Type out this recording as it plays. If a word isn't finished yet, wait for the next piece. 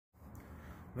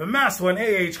The Master One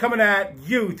AH coming at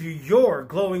you through your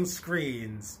glowing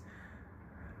screens.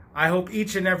 I hope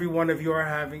each and every one of you are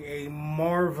having a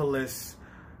marvelous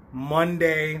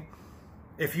Monday.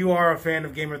 If you are a fan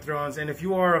of Game of Thrones and if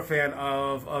you are a fan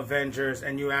of Avengers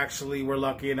and you actually were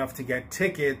lucky enough to get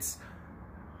tickets,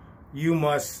 you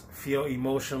must feel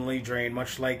emotionally drained,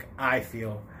 much like I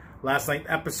feel. Last night's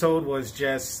episode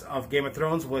of Game of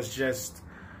Thrones was just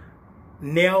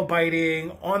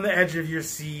nail-biting, on the edge of your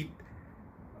seat.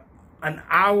 An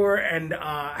hour and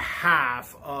a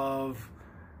half of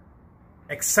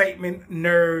excitement,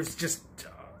 nerves, just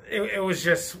it was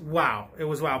just wow. It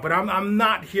was wow. But I'm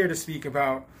not here to speak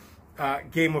about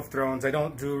Game of Thrones. I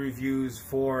don't do reviews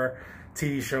for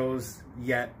TV shows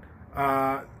yet.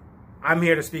 I'm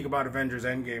here to speak about Avengers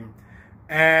Endgame.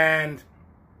 And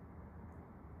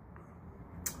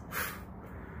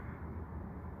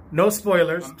no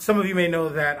spoilers. Some of you may know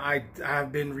that I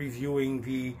have been reviewing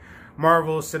the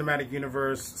Marvel Cinematic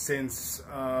Universe since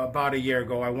about a year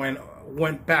ago. I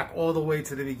went back all the way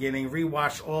to the beginning,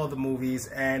 rewatched all the movies,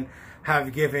 and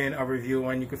have given a review.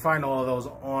 And you can find all of those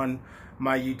on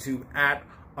my YouTube at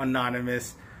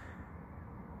Anonymous.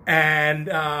 And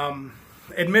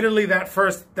admittedly, that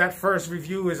first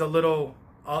review is a little,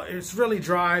 it's really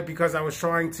dry because I was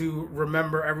trying to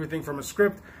remember everything from a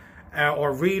script.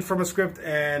 Or read from a script,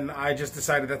 and I just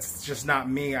decided that's just not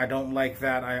me. I don't like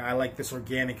that. I like this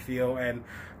organic feel and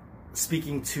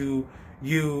speaking to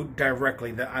you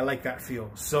directly. That I like that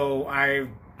feel. So I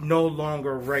no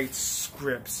longer write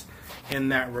scripts in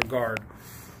that regard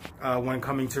when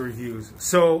coming to reviews.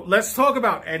 So let's talk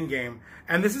about Endgame.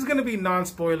 And this is going to be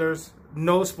non-spoilers,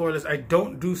 no spoilers. I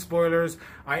don't do spoilers.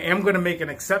 I am going to make an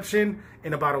exception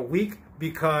in about a week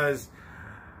because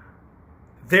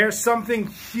there's something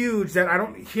huge that I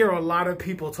don't hear a lot of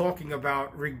people talking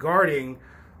about regarding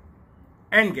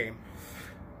Endgame.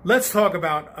 Let's talk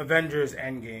about Avengers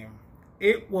Endgame.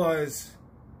 It was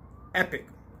epic.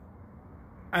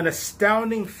 An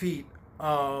astounding feat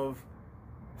of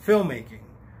filmmaking.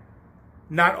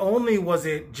 Not only was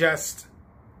it just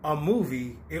a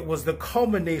movie, it was the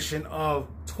culmination of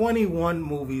 21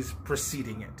 movies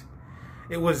preceding it.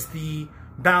 It was the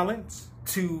balance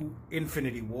to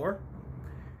Infinity War.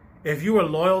 If you were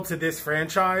loyal to this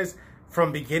franchise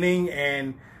from beginning,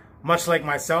 and much like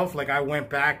myself, like I went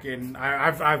back and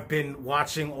I've been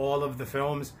watching all of the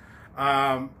films,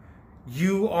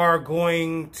 you are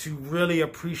going to really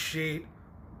appreciate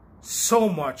so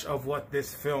much of what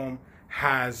this film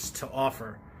has to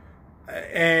offer.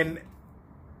 And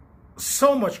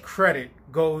so much credit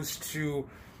goes to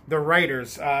the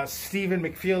writers, Stephen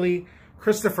McFeely,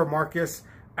 Christopher Marcus,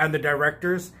 and the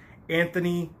directors,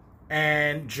 Anthony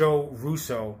and Joe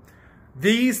Russo.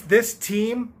 This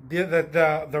team,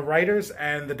 the writers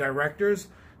and the directors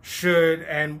should,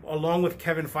 and along with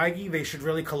Kevin Feige, they should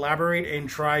really collaborate and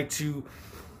try to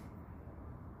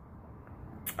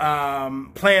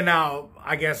plan out,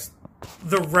 I guess,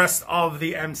 the rest of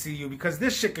the MCU, because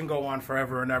this shit can go on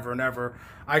forever and ever and ever.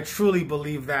 I truly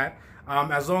believe that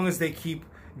as long as they keep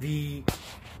the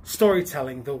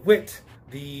storytelling, the wit,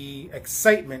 the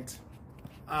excitement,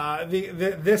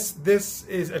 this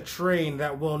is a train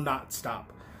that will not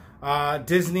stop.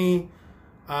 Disney,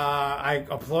 I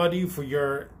applaud you for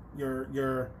your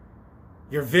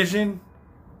vision.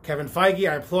 Kevin Feige,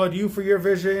 I applaud you for your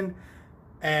vision,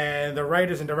 and the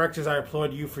writers and directors, I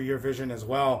applaud you for your vision as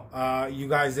well. You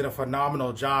guys did a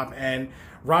phenomenal job, and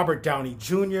Robert Downey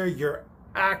Jr., your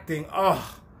acting,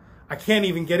 oh, I can't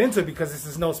even get into it because this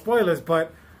is no spoilers,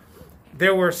 but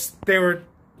there were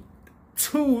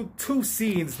two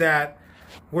scenes that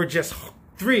were just,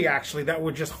 three actually, that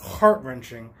were just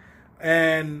heart-wrenching,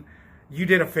 and you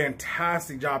did a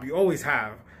fantastic job. You always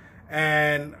have.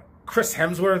 And Chris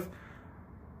Hemsworth,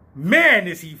 man,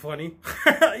 is he funny.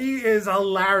 He is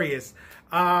hilarious,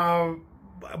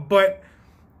 but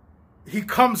he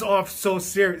comes off so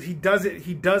serious. He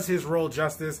does his role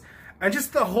justice, and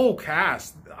just the whole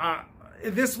cast.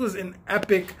 This was an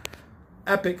epic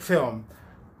film.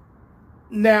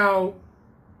 Now,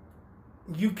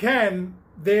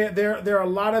 there are a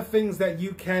lot of things that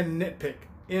you can nitpick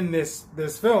in this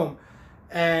film,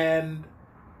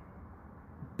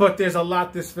 but there's a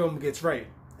lot this film gets right.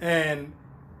 And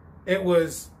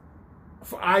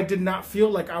I did not feel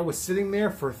like I was sitting there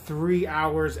for 3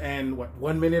 hours and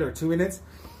 1 minute or 2 minutes.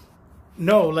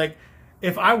 No, like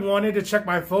if I wanted to check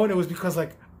my phone, it was because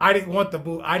like I didn't want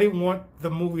the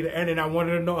movie to end, and I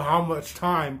wanted to know how much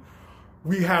time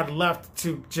we had left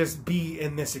to just be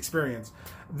in this experience.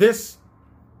 This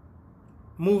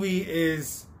movie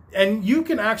is, and you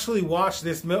can actually watch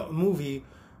this movie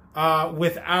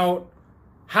without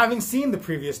having seen the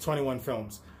previous 21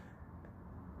 films.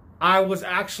 I was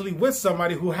actually with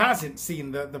somebody who hasn't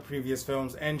seen the previous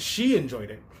films, and she enjoyed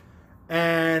it.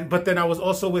 But then I was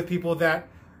also with people that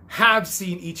have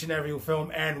seen each and every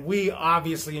film, and we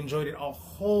obviously enjoyed it a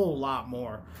whole lot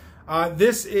more.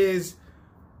 This is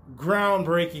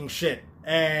groundbreaking shit,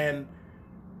 and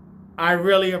I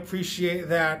really appreciate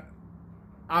that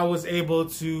I was able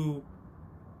to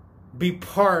be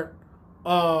part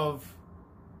of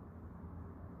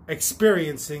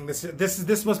experiencing this.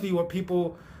 This must be what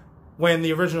people, when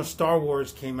the original Star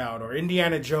Wars came out, or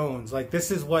Indiana Jones, like this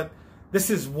is what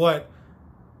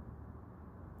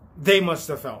they must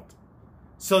have felt.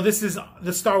 So this is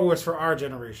the Star Wars for our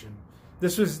generation.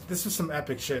 This was some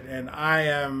epic shit, and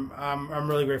I'm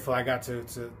really grateful I got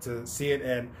to see it,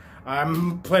 and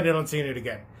I'm planning on seeing it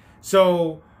again.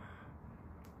 So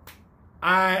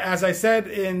as I said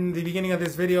in the beginning of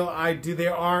this video,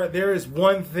 there is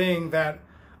one thing that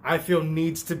I feel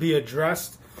needs to be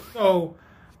addressed. So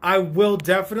I will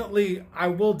definitely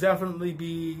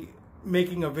be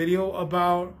making a video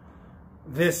about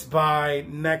this by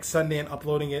next Sunday and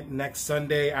uploading it next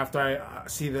Sunday after I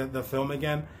see the film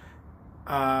again.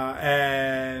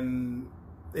 And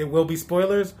it will be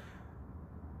spoilers,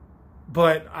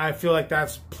 but I feel like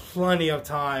that's plenty of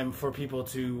time for people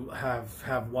to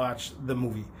have watched the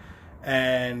movie,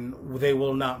 and they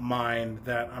will not mind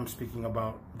that I'm speaking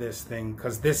about this thing,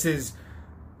 because this is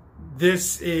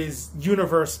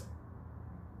universe.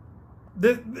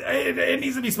 It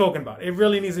needs to be spoken about. It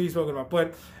really needs to be spoken about.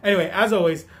 But anyway, as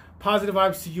always, positive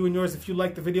vibes to you and yours. If you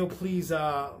like the video, please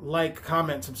like,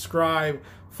 comment, subscribe,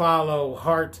 follow,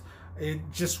 heart. It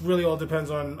just really all depends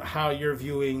on how you're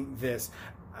viewing this.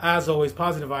 As always,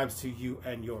 positive vibes to you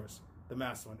and yours. The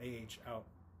Masked One, AH out.